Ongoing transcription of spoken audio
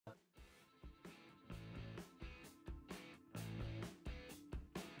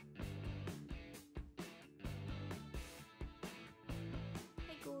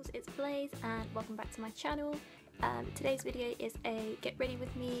it's Blaze and welcome back to my channel. Today's video is a get ready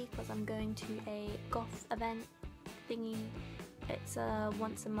with me because I'm going to a Goth event thingy. It's a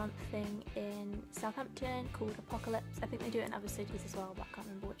once a month thing in Southampton called Apocalypse. I think they do it in other cities as well, but I can't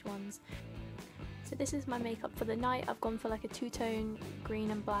remember which ones. So this is my makeup for the night. I've gone for like a two-tone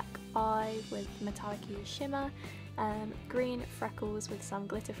green and black eye with metallic-y shimmer, green freckles with some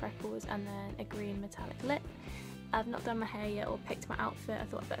glitter freckles, and then a green metallic lip. I've not done my hair yet or picked my outfit. I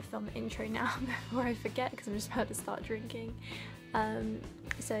thought I'd better film the intro now before I forget because I'm just about to start drinking.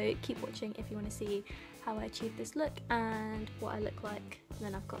 So keep watching if you want to see how I achieve this look and what I look like, and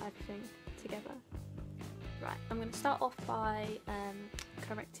then I've got everything together. Right, I'm going to start off by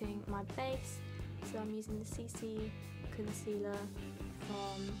correcting my base. So I'm using the CC concealer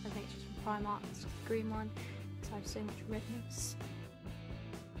from, I think it's just from Primark, it's just the green one, because I have so much redness.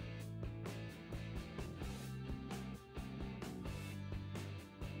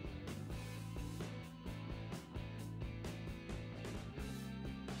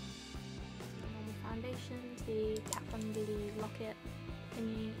 Foundations, the Kat Von D Locket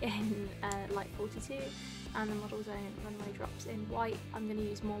thingy in light 42, and the Model Zone Runway Drops in white. I'm going to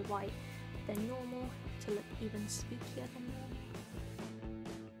use more white than normal to look even spookier than normal.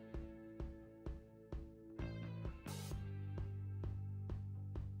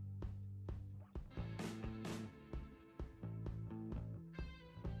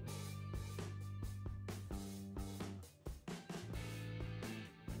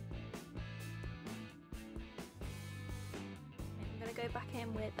 I'm going to go back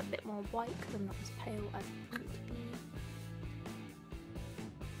in with a bit more white because I'm not as pale as I want to be.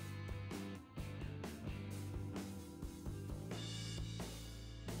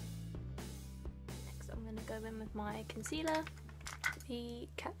 Next I'm going to go in with my concealer, the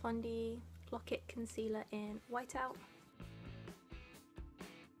Kat Von D Locket Concealer in Whiteout.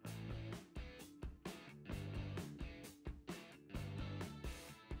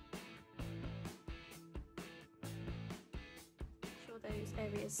 Those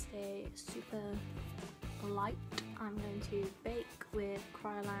areas stay super light. I'm going to bake with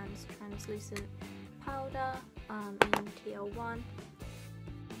Kryolan's translucent powder in TL1.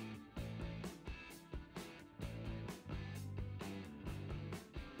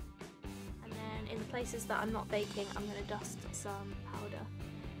 And then in the places that I'm not baking, I'm going to dust some powder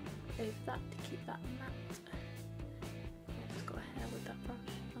over that to keep that matte. I just got a hair with that brush.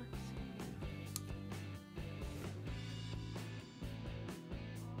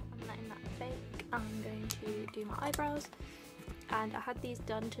 Bake. I'm going to do my eyebrows, and I had these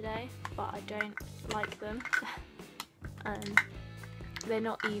done today but I don't like them. They're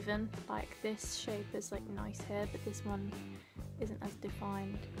not even, like this shape is like nice hair but this one isn't as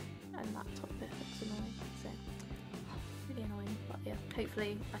defined and that top bit looks annoying, so really annoying, but yeah,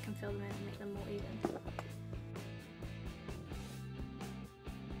 hopefully I can fill them in and make them more even.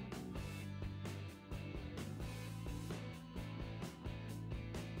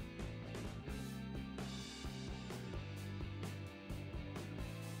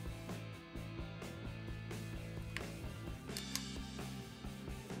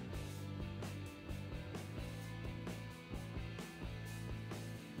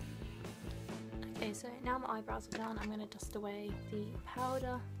 Okay, so now my eyebrows are done, I'm going to dust away the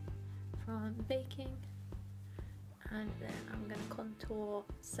powder from baking, and then I'm going to contour,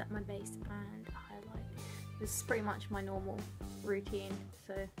 set my base and highlight. This is pretty much my normal routine,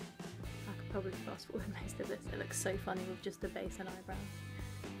 so I could probably fast forward most of this. It looks so funny with just the base and eyebrows.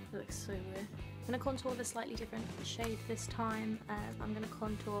 It looks so weird. I'm going to contour with a slightly different shade this time. I'm going to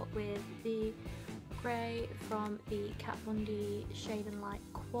contour with the grey from the Kat Von D Shade and Light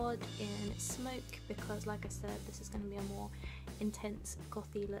Quad in Smoke, because like I said, this is going to be a more intense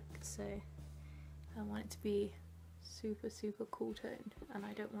gothy look, so I want it to be super cool toned, and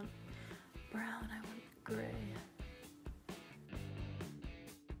I don't want brown, I want grey.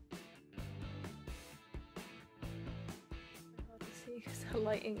 Hard to see because the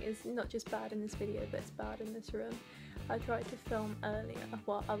lighting is not just bad in this video but it's bad in this room. I tried to film earlier,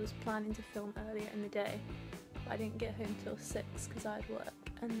 well I was planning to film earlier in the day, but I didn't get home till 6 because I had work,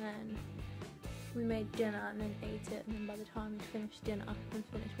 and then we made dinner and then ate it, and then by the time we finished dinner and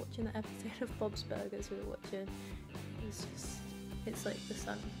finished watching the episode of Bob's Burgers we were watching, it's like the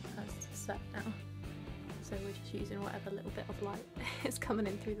sun has set now, so we're just using whatever little bit of light is coming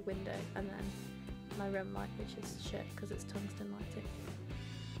in through the window, and then my room light, which is shit because it's tungsten lighting.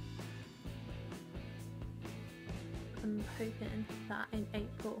 I'm hoping that in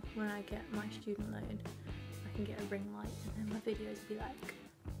April, when I get my student loan, I can get a ring light and then my videos will be like,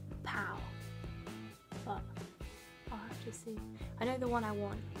 pow. But I'll have to see. I know the one I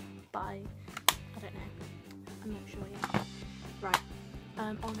want, but I don't know. I'm not sure yet. Right.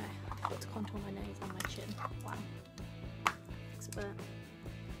 Oh no, I forgot to contour my nose and my chin. Wow. Expert.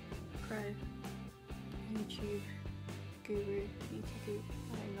 Pro. YouTube. Guru. Beauty guru.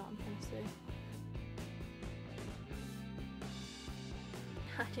 I don't know what I'm trying to say.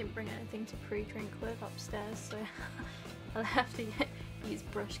 I didn't bring anything to pre-drink with upstairs, so I'll have to use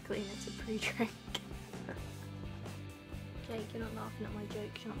brush cleaner to pre-drink. Jake, you're not laughing at my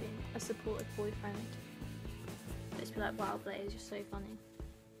jokes, you're not being a supportive boyfriend. Just be like, wow Blaze, you're so funny.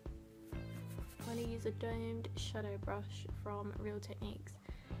 I'm going to use a domed shadow brush from Real Techniques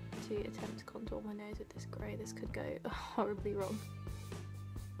to attempt to contour my nose with this grey. This could go horribly wrong.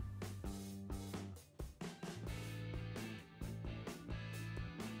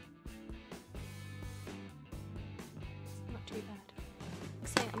 Not too bad.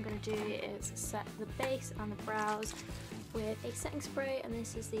 Next thing I'm going to do is set the base and the brows with a setting spray, and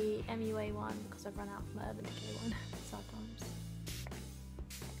this is the MUA one because I've run out of my Urban Decay one. Sad times.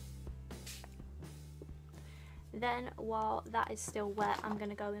 Then while that is still wet, I'm going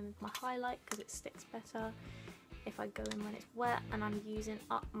to go in with my highlight because it sticks better if I go in when it's wet, and I'm using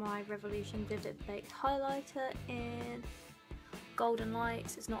up my Revolution Vivid Baked highlighter in Golden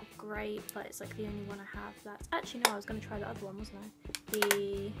Lights. It's not great, but it's like the only one I have. That's actually, no, I was going to try the other one, wasn't I?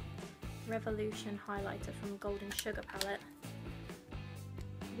 The Revolution highlighter from Golden Sugar palette.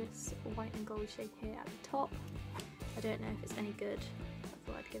 This white and gold shade here at the top. I don't know if it's any good. I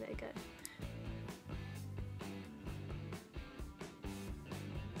thought I'd give it a go.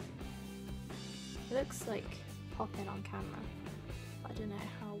 It looks like popping on camera, but I don't know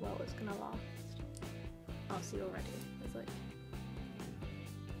how well it's gonna last. I'll see already. There's like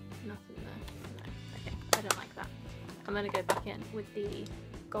nothing there. No. Okay, I don't like that. I'm gonna go back in with the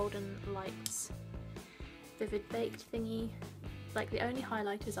Golden Lights Vivid Baked thingy. Like, the only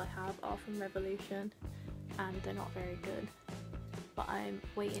highlighters I have are from Revolution and they're not very good, but I'm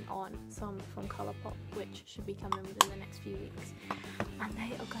waiting on some from Colourpop, which should be coming within the next few weeks, and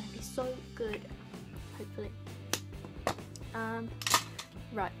they are going to be so good, hopefully.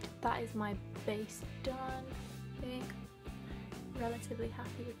 Right, that is my base done. I think relatively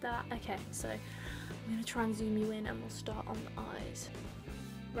happy with that. Okay, so I'm going to try and zoom you in and we'll start on the eyes.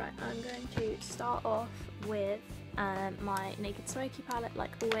 Right, I'm going to start off with my Naked Smokey palette,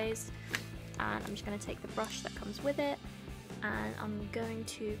 like always, and I'm just going to take the brush that comes with it, and I'm going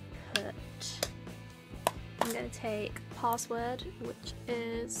to take Password, which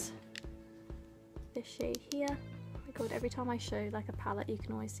is this shade here. Oh my god, every time I show like a palette you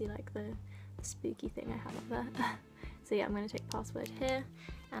can always see like the spooky thing I have up there. So yeah, I'm going to take Password here,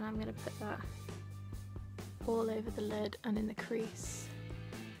 and I'm going to put that all over the lid and in the crease,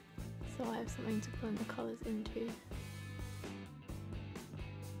 so I have something to blend the colours into.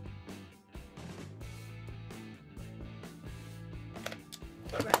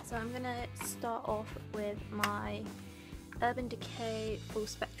 Right, so I'm going to start off with my Urban Decay Full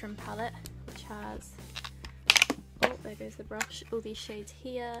Spectrum palette, which has, oh there goes the brush, all these shades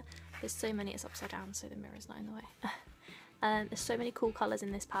here. There's so many, it's upside down so the mirror's not in the way. There's so many cool colours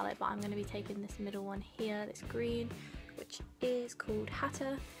in this palette, but I'm going to be taking this middle one here, this green, which is called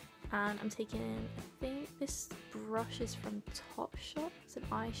Hatter. And I'm taking, I think this brush is from Topshop. It's an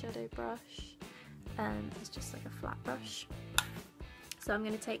eyeshadow brush. It's just like a flat brush. So I'm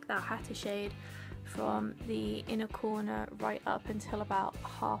going to take that Hatter shade from the inner corner right up until about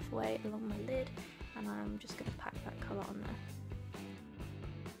halfway along my lid, and I'm just going to pack that colour on there.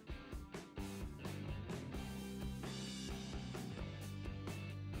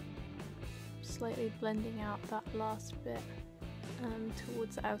 Slightly blending out that last bit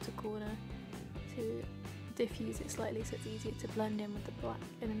towards the outer corner to diffuse it slightly so it's easier to blend in with the black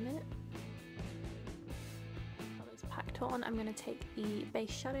in a minute. Colours packed on, I'm going to take the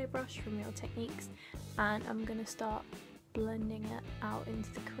base shadow brush from Real Techniques and I'm going to start blending it out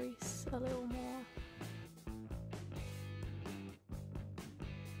into the crease a little more.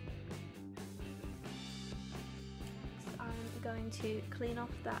 I'm going to clean off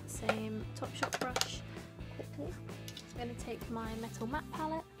that same Topshop brush quickly. I'm going to take my Metal Matte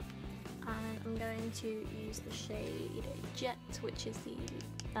palette and I'm going to use the shade Jet, which is the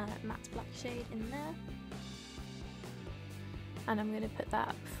matte black shade in there, and I'm going to put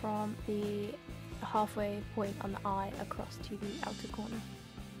that from the halfway point on the eye across to the outer corner.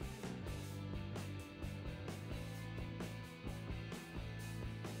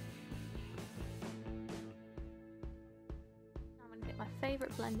 I'm going to take my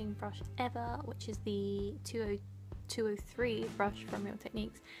favourite blending brush ever, which is the 203 brush from Real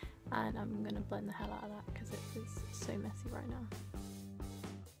Techniques, and I'm going to blend the hell out of that because it is so messy right now.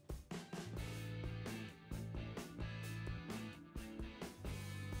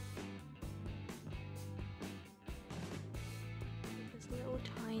 This little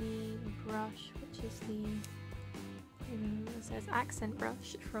tiny brush, which is the it says accent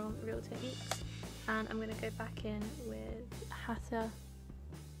brush from Real Techniques, and I'm going to go back in with Hatter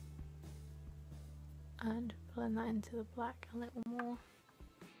and blend that into the black a little more.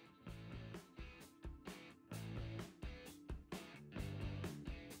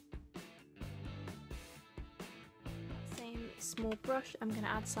 Same small brush, I'm going to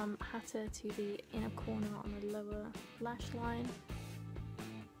add some Hatter to the inner corner on the lower lash line.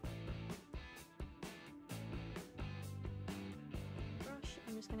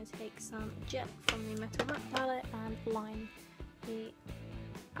 I'm just going to take some jet from the Metal Matte palette and line the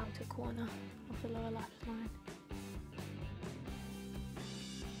outer corner of the lower lash line.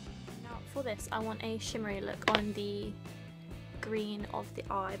 Now for this I want a shimmery look on the green of the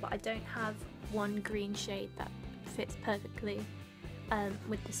eye, but I don't have one green shade that fits perfectly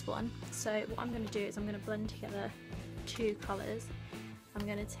with this one. So what I'm going to do is I'm going to blend together two colours. I'm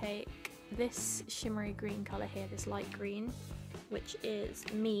going to take this shimmery green colour here, this light green, which is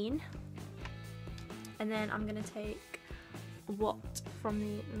Mean, and then I'm going to take What from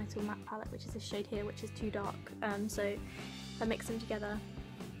the Metal Matte palette, which is this shade here, which is too dark, so if I mix them together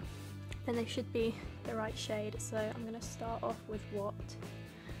then they should be the right shade. So I'm going to start off with What,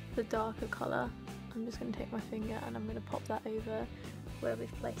 the darker colour. I'm just going to take my finger and I'm going to pop that over where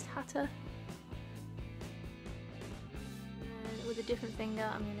we've placed Hatter, and with a different finger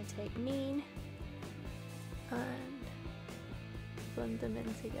I'm going to take Mean and blend them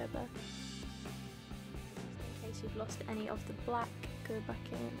in together. In case you've lost any of the black, go back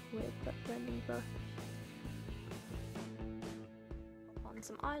in with that blending brush. Pop on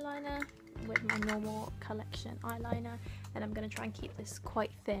some eyeliner with my normal collection eyeliner, and I'm going to try and keep this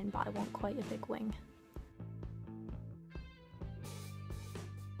quite thin, but I want quite a big wing.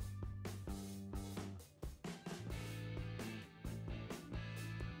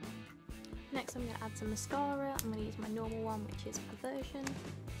 Next I'm going to add some mascara. I'm going to use my normal one, which is Perversion.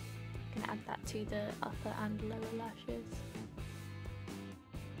 I'm going to add that to the upper and lower lashes.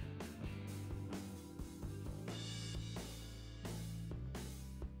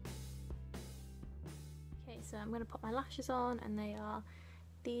 Okay, so I'm going to put my lashes on, and they are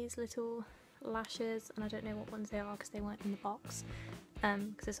these little lashes, and I don't know what ones they are because they weren't in the box,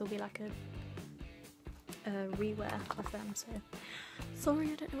 because this will be like a rewear of them, so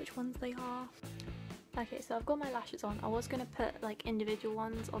sorry I don't know which ones they are. Okay, so I've got my lashes on. I was going to put like individual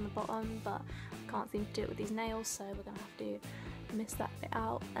ones on the bottom, but I can't seem to do it with these nails, so we're going to have to miss that bit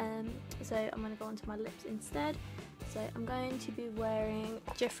out. So I'm going to go onto my lips instead. So I'm going to be wearing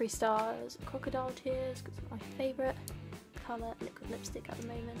Jeffree Star's Crocodile Tears, because it's my favourite colour liquid lipstick at the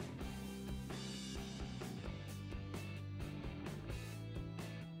moment.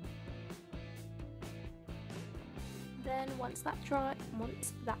 Then once that dries,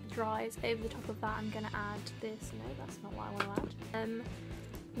 over the top of that I'm going to add this, no that's not what I want to add,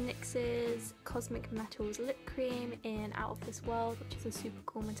 NYX's Cosmic Metals Lip Cream in Out of This World, which is a super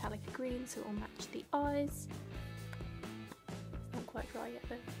cool metallic green, so it will match the eyes. It's not quite dry yet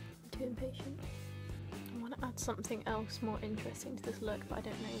though, I'm too impatient. I want to add something else more interesting to this look, but I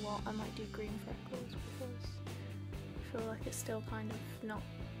don't know what. I might do green freckles because I feel like it's still kind of not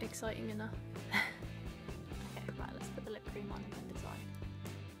exciting enough. Right, let's put the lip cream on and then design.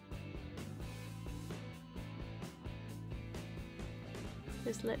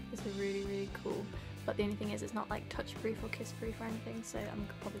 This lip is really cool, but the only thing is it's not like touch proof or kiss proof or anything, so I'm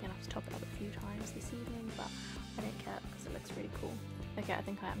probably going to have to top it up a few times this evening, but I don't care because it looks really cool. Okay, I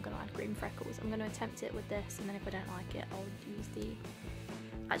think I am going to add green freckles. I'm going to attempt it with this, and then if I don't like it I'll use the...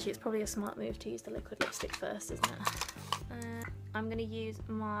 Actually it's probably a smart move to use the liquid lipstick first, isn't it? I'm going to use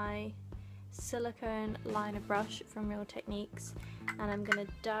my silicone liner brush from Real Techniques, and I'm going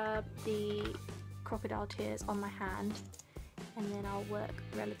to dab the Crocodile Tears on my hand, and then I'll work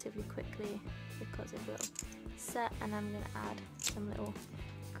relatively quickly because it will set, and I'm going to add some little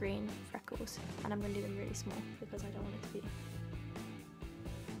green freckles, and I'm going to do them really small because I don't want it to be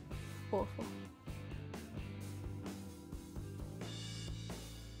awful.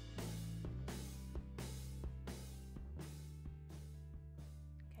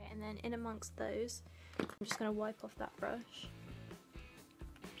 And then in amongst those, I'm just going to wipe off that brush,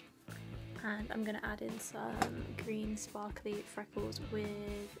 and I'm going to add in some green sparkly freckles with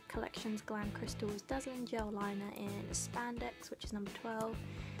Collections Glam Crystals Dazzling Gel Liner in Spandex, which is number 12,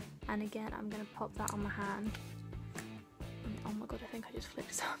 and again I'm going to pop that on my hand, and Oh my god, I think I just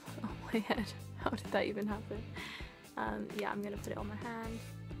flicked some on my head. How did that even happen? Yeah, I'm going to put it on my hand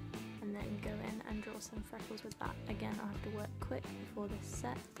and then go in and draw some freckles with that. Again, I'll have to work quick before this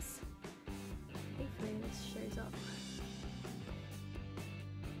sets. Hopefully this shows up.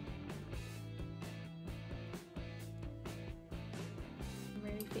 I'm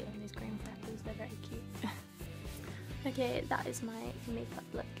really feeling these green freckles, they're very cute. Okay, that is my makeup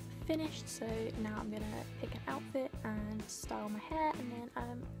look finished, so now I'm gonna pick an outfit and style my hair, and then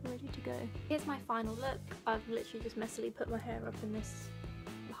I'm ready to go. Here's my final look. I've literally just messily put my hair up in this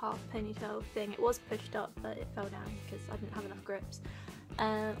half ponytail thing. It was pushed up, but it fell down because I didn't have enough grips.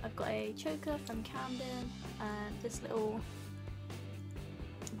 I've got a choker from Camden, this little,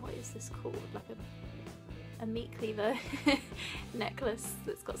 what is this called, like a meat cleaver necklace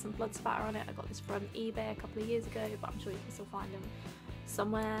that's got some blood spatter on it. I got this from eBay a couple of years ago, but I'm sure you can still find them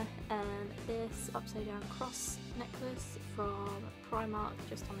somewhere. And this upside down cross necklace from Primark,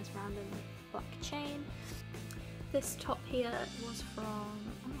 just on this random black chain. This top here was from,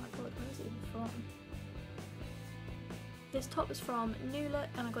 oh my god, where is it even from? This top was from New Look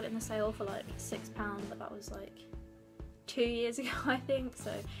and I got it in the sale for like £6, but that was like 2 years ago I think,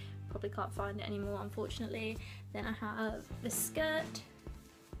 so probably can't find it anymore unfortunately. Then I have this skirt,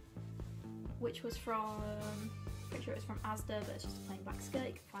 which was from, pretty sure it's from Asda, but it's just a plain black skirt,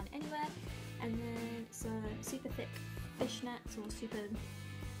 you can find it anywhere. And then some super thick fishnets, or super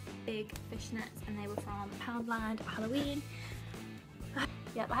big fishnets, and they were from Poundland at Halloween.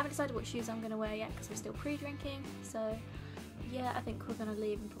 Yeah, I haven't decided what shoes I'm going to wear yet because we're still pre-drinking, so yeah, I think we're going to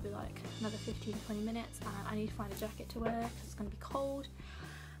leave in probably like another 15-20 minutes, and I need to find a jacket to wear because it's going to be cold.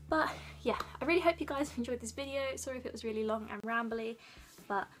 But yeah, I really hope you guys enjoyed this video. Sorry if it was really long and rambly,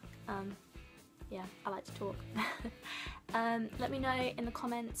 but yeah, I like to talk. Let me know in the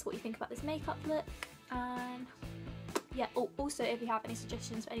comments what you think about this makeup look, and yeah, also if you have any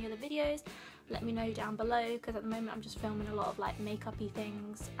suggestions for any other videos, let me know down below, because at the moment I'm just filming a lot of like makeup-y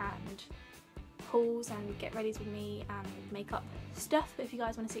things and hauls and get readies with me and makeup stuff. But if you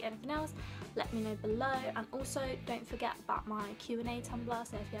guys want to see anything else, let me know below. And also don't forget about my Q&A Tumblr,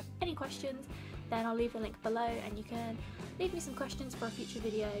 so if you have any questions then I'll leave the link below and you can leave me some questions for a future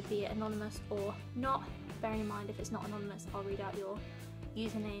video, be it anonymous or not. Bearing in mind, if it's not anonymous, I'll read out your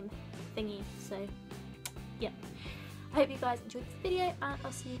username thingy. So yeah, I hope you guys enjoyed this video and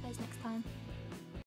I'll see you guys next time.